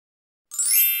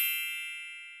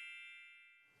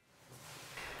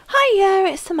Hiya,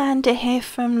 it's Amanda here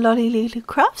from Lolli Lulu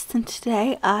Crafts, and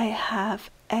today I have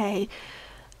a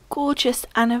gorgeous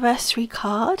anniversary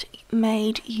card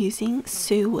made using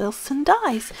Sue Wilson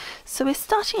dies. So we're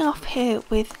starting off here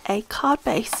with a card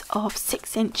base of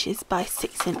 6 inches by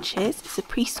 6 inches. It's a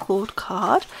pre-scored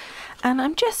card, and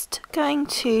I'm just going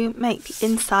to make the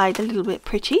inside a little bit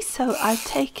pretty. So I've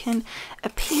taken a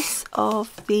piece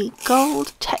of the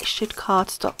gold textured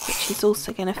cardstock, which is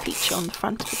also going to feature on the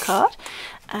front of the card,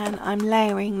 and I'm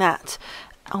layering that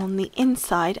on the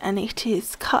inside, and it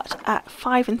is cut at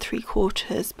 5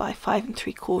 3/4 by 5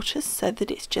 3/4, so that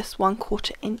it's just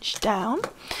 1/4 inch down.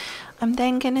 I'm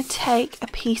then going to take a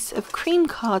piece of cream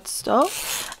cardstock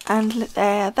and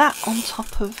layer that on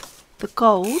top of the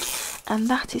gold, and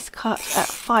that is cut at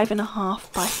 5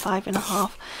 1/2 by 5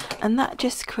 1/2, and that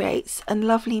just creates a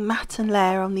lovely matte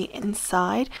layer on the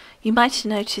inside. You might have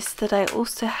noticed that I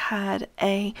also had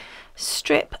a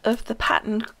strip of the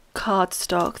pattern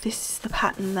cardstock. This is the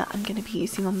pattern that I'm going to be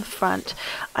using on the front.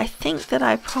 I think that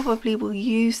I probably will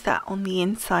use that on the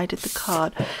inside of the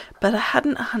card, but I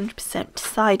hadn't 100%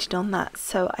 decided on that,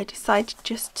 so I decided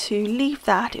just to leave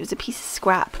that. It was a piece of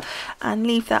scrap, and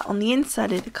leave that on the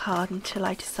inside of the card until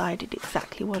I decided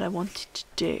exactly what I wanted to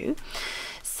do.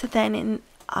 So then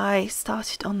I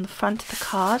started on the front of the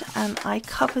card, and I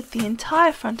covered the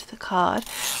entire front of the card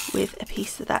with a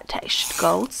piece of that textured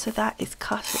gold, so that is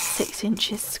cut at 6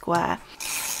 inches square.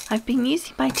 I've been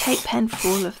using my tape pen for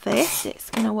all of this. It's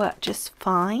going to work just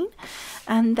fine.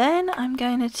 And then I'm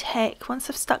going to take, once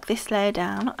I've stuck this layer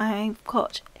down, I've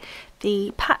got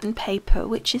the pattern paper,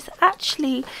 which is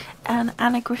actually an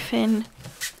Anna Griffin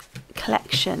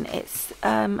collection. It's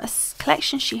a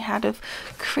collection she had of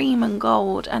cream and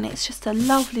gold, and it's just a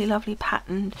lovely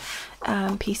patterned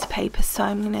piece of paper. So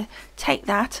I'm going to take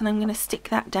that and I'm going to stick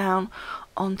that down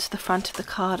onto the front of the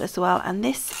card as well, and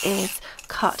this is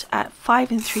cut at 5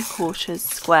 3/4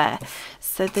 square,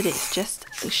 so that it's just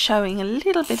showing a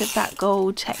little bit of that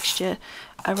gold texture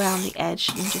around the edge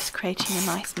and just creating a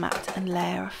nice matte and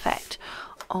layer effect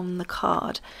on the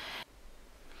card.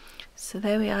 So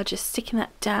there we are, just sticking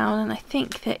that down, and I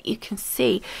think that you can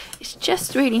see it's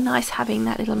just really nice having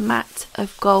that little matte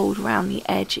of gold around the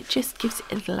edge. It just gives it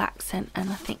a little accent, and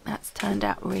I think that's turned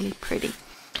out really pretty.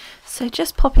 So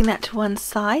just popping that to one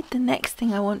side, the next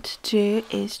thing I want to do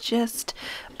is just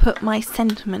put my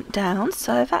sentiment down.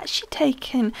 So I've actually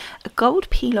taken a gold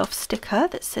peel off sticker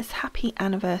that says happy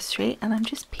anniversary, and I'm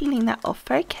just peeling that off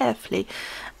very carefully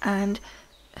and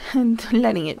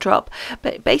letting it drop.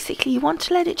 But basically you want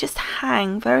to let it just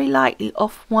hang very lightly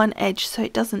off one edge so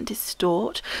it doesn't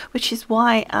distort, which is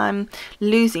why I'm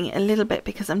losing it a little bit,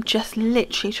 because I'm just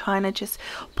literally trying to just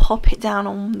pop it down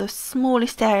on the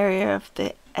smallest area of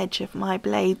the edge of my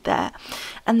blade there,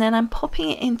 and then I'm popping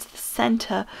it into the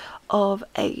center of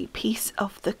a piece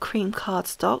of the cream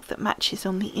cardstock that matches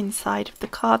on the inside of the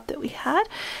card that we had.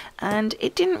 And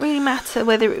it didn't really matter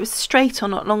whether it was straight or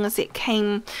not, long as it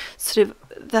came sort of,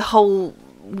 the whole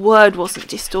word wasn't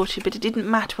distorted, but it didn't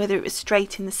matter whether it was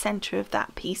straight in the center of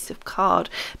that piece of card,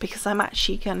 because I'm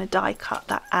actually going to die cut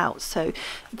that out. So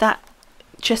that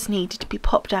just needed to be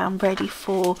popped down ready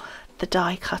for the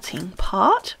die cutting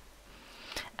part.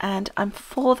 And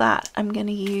for that I'm going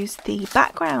to use the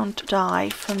background die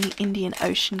from the Indian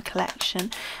Ocean collection,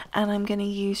 and I'm going to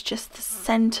use just the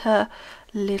center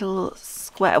little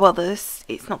square. Well,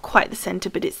 it's not quite the center,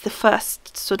 but it's the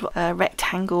first sort of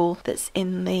rectangle that's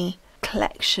in the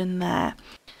collection there.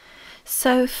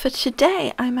 So for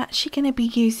today I'm actually going to be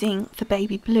using the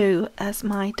baby blue as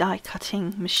my die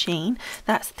cutting machine.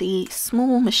 That's the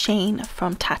small machine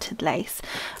from Tattered Lace,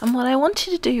 and what I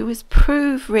wanted to do was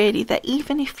prove really that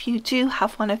even if you do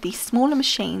have one of these smaller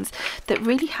machines that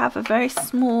really have a very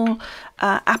small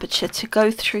aperture to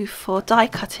go through for die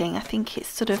cutting, I think it's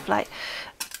sort of like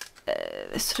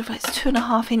it's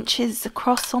 2.5 inches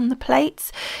across on the plates,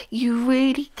 you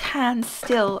really can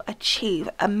still achieve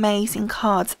amazing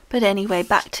cards. But anyway,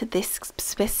 back to this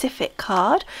specific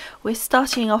card. We're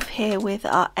starting off here with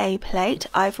our A plate.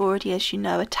 I've already, as you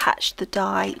know, attached the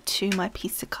die to my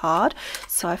piece of card,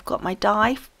 so I've got my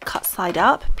die cut side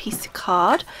up, piece of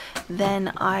card,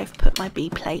 then I've put my B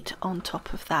plate on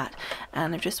top of that,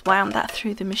 and I've just wound that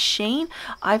through the machine.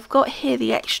 I've got here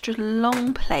the extra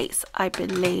long plates, I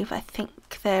believe. I think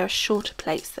there are shorter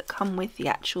plates that come with the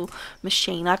actual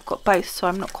machine. I've got both, so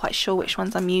I'm not quite sure which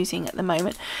ones I'm using at the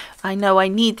moment. I know I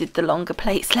needed the longer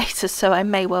plates later, so I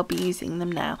may well be using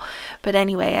them now. But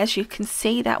anyway, as you can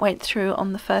see, that went through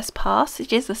on the first pass.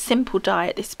 It is a simple die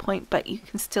at this point, but you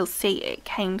can still see it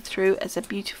came through as a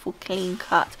beautiful clean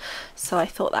cut, so I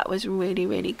thought that was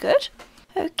really good.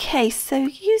 Okay, so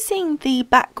using the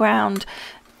background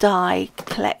die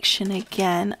collection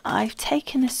again, I've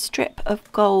taken a strip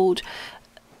of gold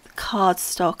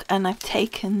cardstock and I've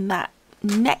taken that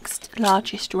next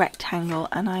largest rectangle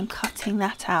and I'm cutting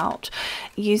that out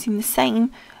using the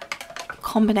same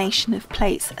combination of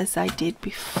plates as I did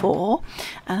before,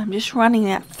 and I'm just running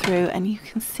that through, and you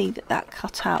can see that that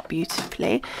cut out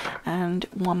beautifully, and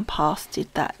one pass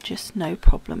did that just no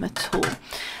problem at all.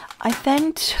 I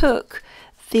then took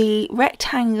the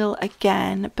rectangle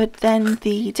again, but then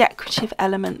the decorative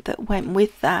element that went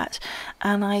with that,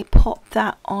 and I popped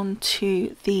that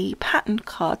onto the patterned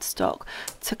cardstock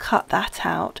to cut that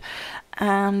out.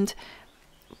 And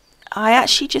I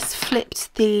actually just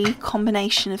flipped the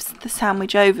combination of the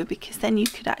sandwich over, because then you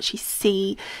could actually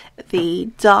see the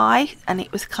die and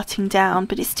it was cutting down,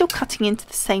 but it's still cutting into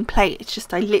the same plate. It's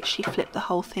just I literally flipped the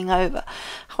whole thing over.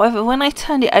 However, when I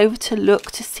turned it over to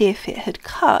look to see if it had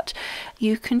cut,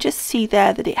 you can just see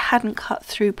there that it hadn't cut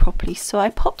through properly. So I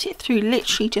popped it through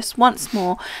literally just once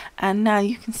more, and now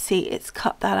you can see it's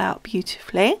cut that out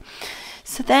beautifully.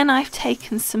 So then I've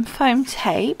taken some foam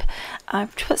tape,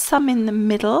 I've put some in the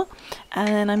middle, and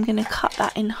then I'm going to cut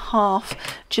that in half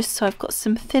just so I've got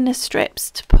some thinner strips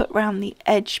to put around the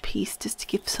edge piece, just to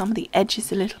give some of the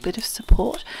edges a little bit of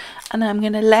support. And I'm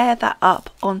going to layer that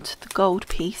up onto the gold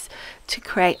piece to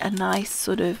create a nice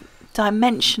sort of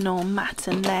dimensional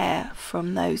matten layer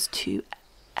from those two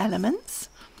elements.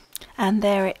 And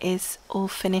there it is, all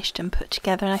finished and put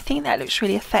together, and I think that looks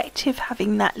really effective,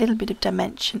 having that little bit of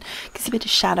dimension, gives a bit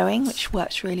of shadowing, which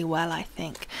works really well, I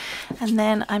think. And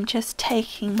then I'm just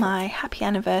taking my happy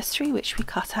anniversary, which we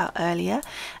cut out earlier,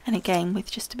 and again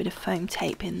with just a bit of foam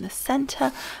tape in the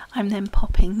center, I'm then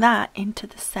popping that into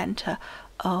the center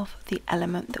of the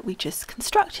element that we just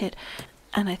constructed,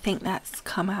 and I think that's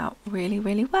come out really,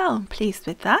 really well. I'm pleased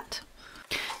with that.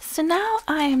 So now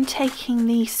I am taking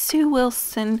the Sue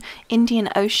Wilson Indian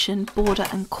Ocean border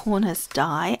and corners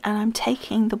die, and I'm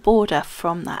taking the border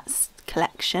from that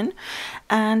collection,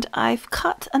 and I've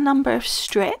cut a number of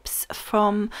strips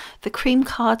from the cream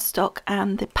cardstock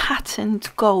and the patterned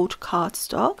gold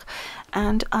cardstock,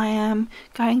 and I am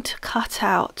going to cut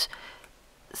out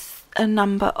a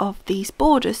number of these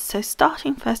borders. So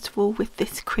starting first of all with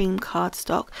this cream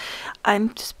cardstock,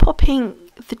 I'm just popping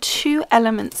the two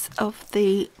elements of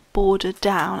the border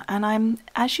down, and I'm,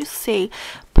 as you see,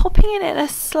 popping it at a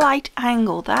slight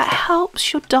angle. That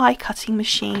helps your die cutting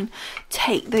machine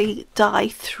take the die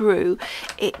through.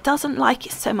 It doesn't like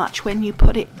it so much when you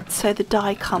put it so the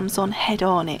die comes on head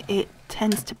on. It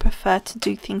tends to prefer to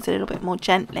do things a little bit more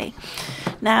gently.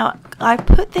 Now I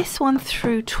put this one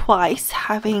through twice,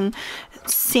 having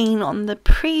seen on the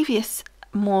previous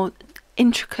more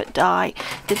intricate die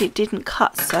that it didn't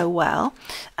cut so well,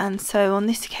 and so on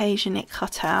this occasion it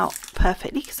cut out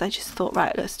perfectly, because I just thought,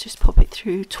 right, let's just pop it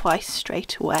through twice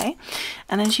straight away.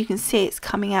 And as you can see, it's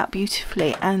coming out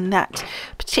beautifully, and that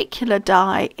particular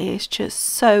die is just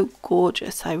so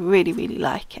gorgeous. I really, really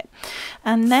like it.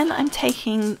 And then I'm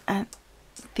taking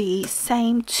the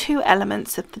same two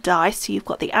elements of the die, so you've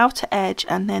got the outer edge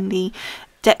and then the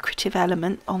decorative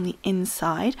element on the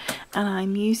inside, and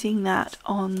I'm using that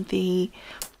on the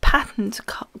patterned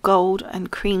gold and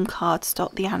cream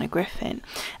cardstock, the Anna Griffin.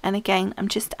 And again, I'm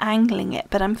just angling it,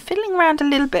 but I'm fiddling around a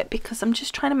little bit because I'm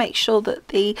just trying to make sure that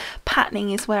the patterning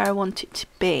is where I want it to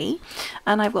be.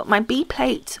 And I've got my B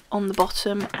plate on the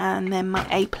bottom and then my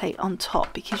A plate on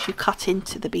top, because you cut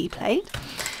into the B plate.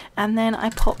 And then I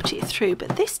popped it through,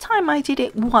 but this time I did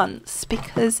it once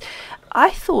because I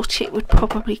thought it would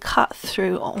probably cut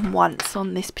through on once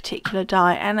on this particular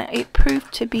die, and it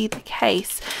proved to be the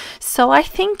case. So I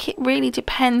think it really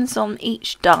depends on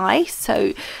each die.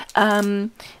 So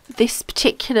this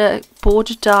particular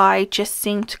border die just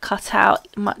seemed to cut out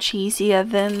much easier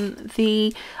than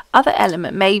the other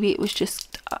element. Maybe it was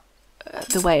just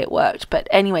the way it worked, but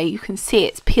anyway, you can see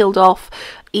it's peeled off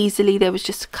easily. There was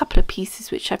just a couple of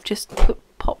pieces which I've just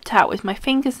popped out with my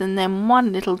fingers, and then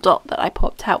one little dot that I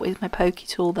popped out with my pokey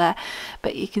tool there,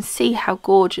 but you can see how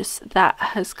gorgeous that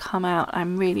has come out.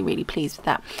 I'm really, really pleased with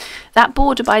that. That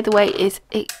border, by the way, is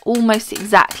almost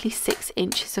exactly 6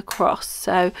 inches across.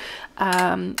 So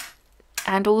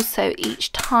and also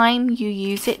each time you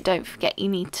use it, don't forget you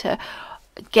need to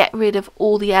get rid of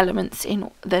all the elements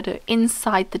that are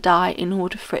inside the die in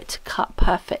order for it to cut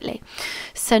perfectly.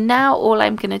 So now all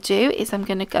I'm going to do is I'm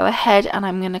going to go ahead and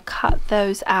I'm going to cut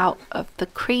those out of the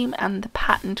cream and the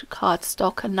patterned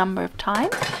cardstock a number of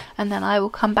times, and then I will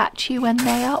come back to you when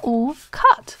they are all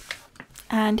cut.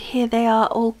 And here they are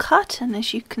all cut, and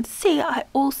as you can see, I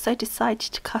also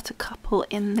decided to cut a couple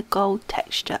in the gold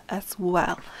texture as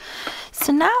well.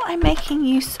 So now I'm making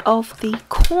use of the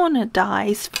corner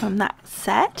dies from that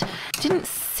set. Didn't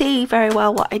see very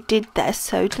well what I did there,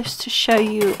 so just to show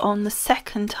you, on the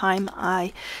second time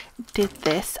I did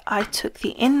this, I took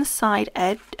the inside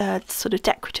edge, sort of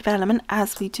decorative element,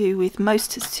 as we do with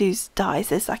most of Sue's dies.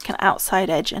 There's like an outside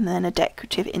edge and then a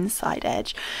decorative inside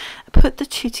edge. I put the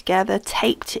two together,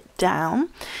 taped it down,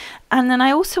 and then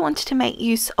I also wanted to make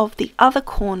use of the other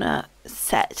corner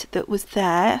set that was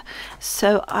there,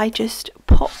 so I just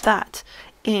popped that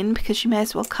in, because you may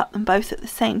as well cut them both at the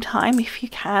same time if you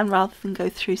can, rather than go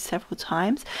through several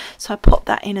times. So I popped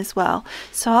that in as well.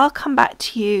 So I'll come back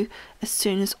to you as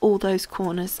soon as all those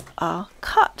corners are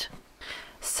cut.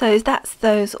 So that's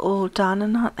those all done,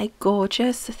 and aren't they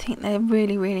gorgeous? I think they're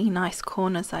really nice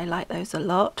corners. I like those a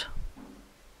lot.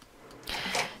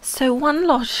 So one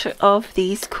lot of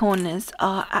these corners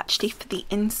are actually for the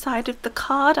inside of the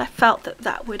card. I felt that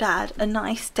that would add a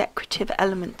nice decorative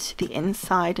element to the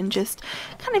inside and just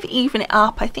kind of even it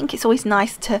up. I think it's always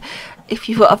nice to, if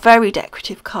you've got a very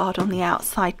decorative card on the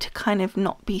outside, to kind of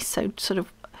not be so sort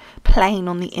of plain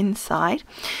on the inside.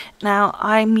 Now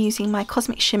I'm using my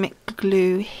Cosmic Shimmer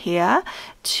glue here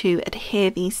to adhere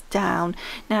these down.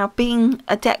 Now, being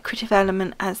a decorative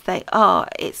element as they are,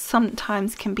 it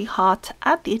sometimes can be hard to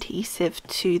add the adhesive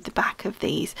to the back of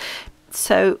these.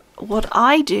 So what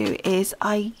I do is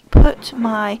I put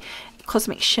my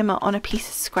Cosmic Shimmer on a piece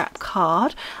of scrap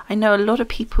card. I know a lot of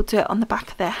people do it on the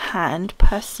back of their hand.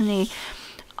 Personally,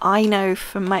 I know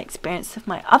from my experience of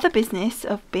my other business,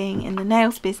 of being in the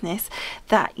nails business,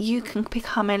 that you can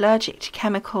become allergic to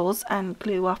chemicals, and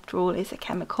glue after all is a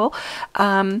chemical.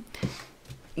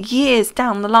 Years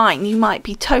down the line you might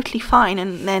be totally fine,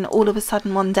 and then all of a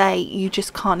sudden one day you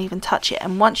just can't even touch it,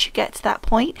 and once you get to that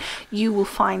point you will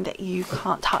find that you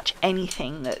can't touch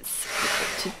anything that's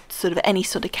sort of any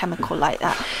sort of chemical like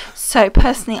that. So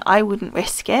personally I wouldn't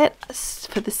risk it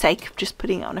for the sake of just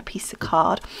putting it on a piece of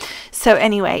card. So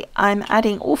anyway, I'm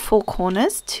adding all four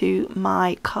corners to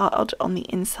my card on the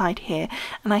inside here,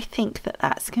 and I think that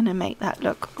that's going to make that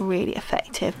look really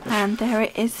effective. And there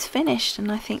it is finished,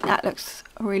 and I think that looks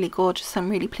really gorgeous. I'm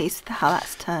really pleased with how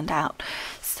that's turned out.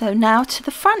 So now to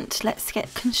the front, let's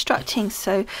get constructing.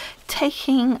 So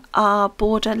taking our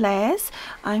border layers,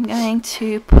 I'm going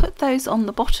to put those on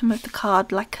the bottom of the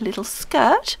card like a little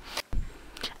skirt,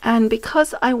 and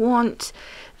because I want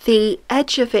the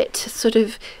edge of it to sort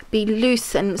of be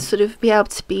loose and sort of be able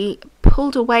to be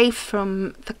pulled away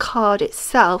from the card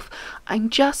itself, I'm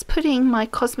just putting my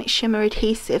Cosmic Shimmer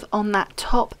adhesive on that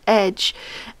top edge,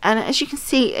 and as you can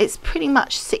see it's pretty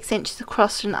much 6 inches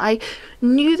across, and I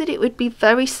knew that it would be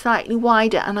very slightly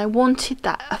wider, and I wanted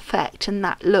that effect and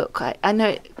that look. I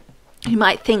know you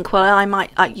might think, well,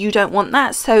 you don't want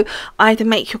that, so either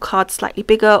make your card slightly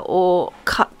bigger or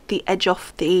cut the edge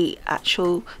off the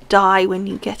actual die when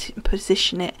you get it and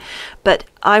position it. But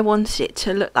I wanted it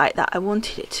to look like that. I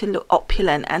wanted it to look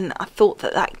opulent, and I thought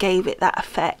that that gave it that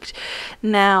effect.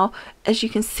 Now, as you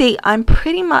can see, I'm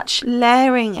pretty much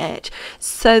layering it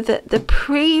so that the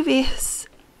previous,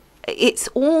 it's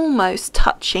almost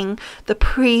touching the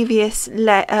previous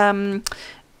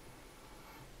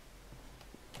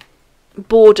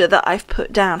border that I've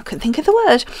put down. I couldn't think of the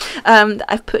word that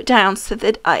I've put down, so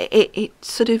that it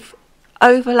sort of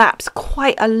overlaps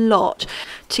quite a lot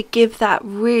to give that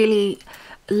really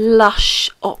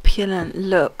lush, opulent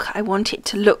look. I want it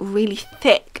to look really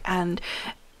thick and,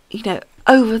 you know,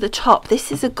 over the top.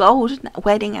 This is a gold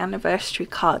wedding anniversary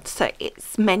card, so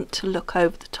it's meant to look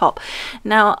over the top.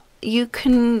 Now, you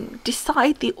can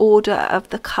decide the order of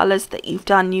the colours that you've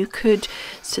done. You could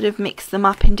sort of mix them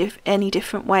up in any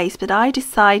different ways, but I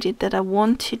decided that I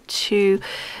wanted to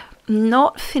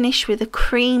not finish with a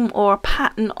cream or a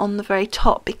pattern on the very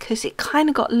top, because it kind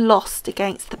of got lost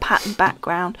against the pattern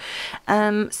background.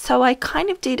 So I kind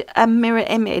of did a mirror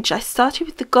image. I started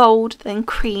with the gold, then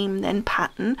cream, then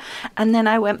pattern, and then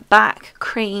I went back,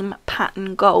 cream,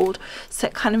 pattern, gold, so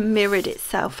it kind of mirrored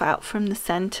itself out from the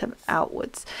center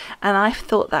outwards, and I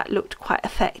thought that looked quite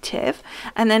effective.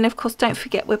 And then of course don't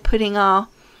forget we're putting our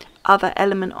other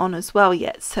element on as well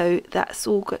yet, so that's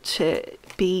all got to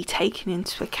be taken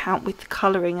into account with the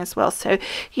colouring as well. So,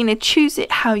 you know, choose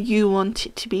it how you want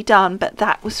it to be done, but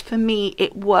that was, for me,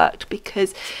 it worked,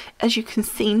 because as you can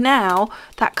see now,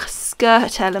 that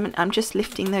skirt element, I'm just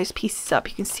lifting those pieces up,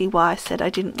 you can see why I said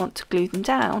I didn't want to glue them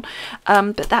down,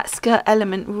 but that skirt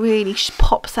element really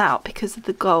pops out because of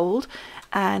the gold,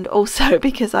 and also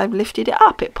because I've lifted it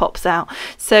up, it pops out,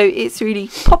 so it's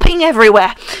really popping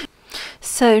everywhere.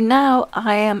 So now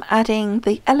I am adding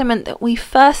the element that we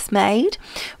first made,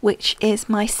 which is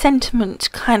my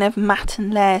sentiment kind of matte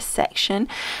and layers section,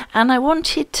 and I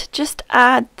wanted to just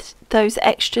add those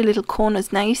extra little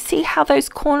corners. Now you see how those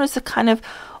corners are kind of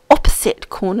opposite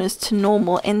corners to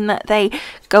normal, in that they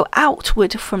go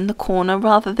outward from the corner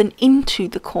rather than into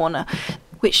the corner,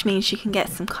 which means you can get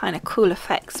some kind of cool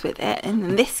effects with it. And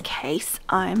in this case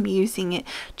I'm using it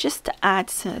just to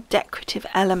add some decorative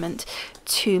element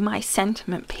to my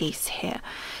sentiment piece here.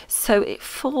 So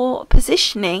for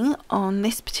positioning on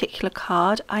this particular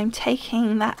card, I'm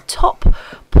taking that top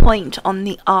point on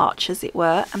the arch, as it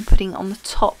were, and putting it on the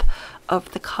top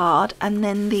of the card, and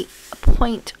then the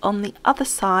point on the other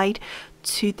side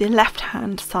to the left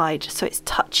hand side, so it's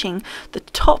touching the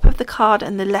top of the card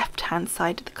and the left hand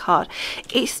side of the card.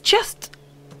 It's just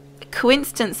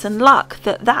coincidence and luck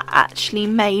that that actually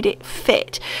made it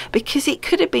fit, because it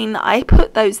could have been that I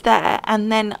put those there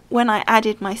and then when I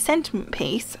added my sentiment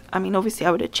piece, I mean obviously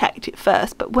I would have checked it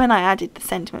first, but when I added the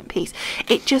sentiment piece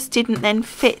it just didn't then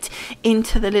fit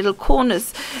into the little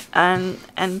corners, and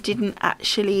didn't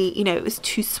actually, you know, it was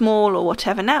too small or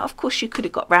whatever. Now of course you could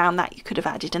have got round that, you could have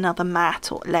added another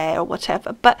mat or layer or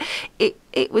whatever, but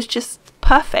it was just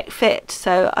perfect fit,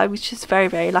 so I was just very,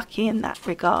 very lucky in that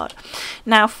regard.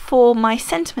 Now for my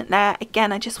sentiment there,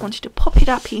 again I just wanted to pop it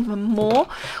up even more.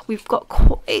 We've got,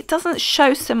 it doesn't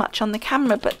show so much on the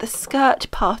camera, but the skirt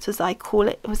part, as I call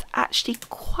it, was actually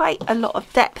quite a lot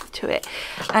of depth to it,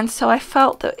 and so I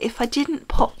felt that if I didn't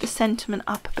pop the sentiment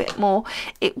up a bit more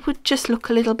it would just look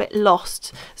a little bit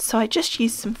lost, so I just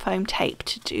used some foam tape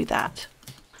to do that.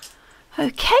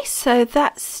 Okay, so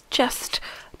that's just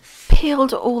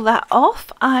peeled all that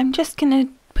off. I'm just going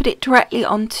to put it directly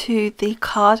onto the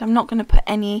card. I'm not going to put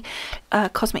any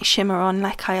cosmic shimmer on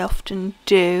like I often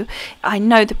do. I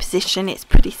know the position, it's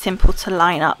pretty simple to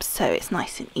line up, so it's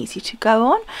nice and easy to go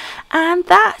on, and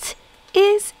that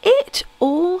is it,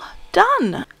 all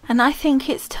done. And I think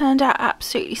it's turned out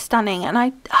absolutely stunning, and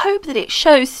I hope that it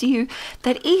shows you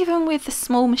that even with the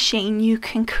small machine you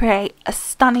can create a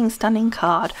stunning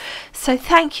card. So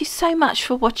thank you so much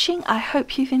for watching. I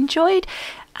hope you've enjoyed,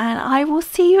 and I will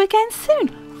see you again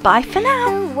soon. Bye for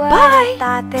now. Bye.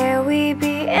 Thought that we'd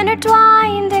be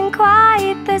intertwined and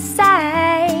quite the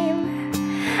same.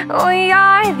 We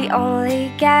are the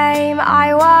only game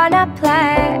I wanna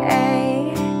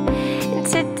play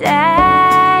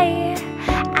today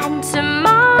and tomorrow.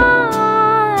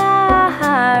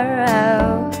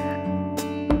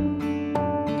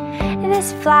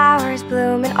 This flower's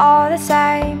blooming all the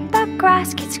same. The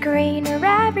grass gets greener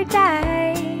every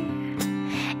day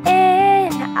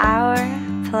in our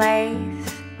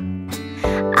place.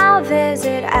 I'll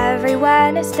visit every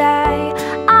Wednesday,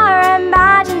 our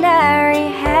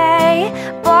imaginary hay.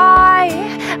 Boy,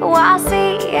 we'll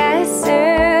see you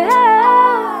soon.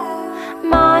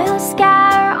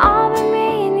 Mascara all but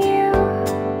me and you.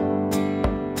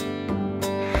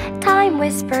 Time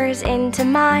whispers into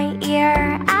my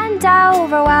ear and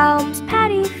overwhelms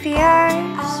petty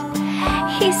fears.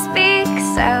 He speaks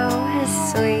so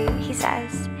sweet, he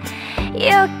says,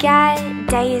 you'll get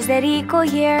days that equal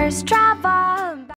years. Travel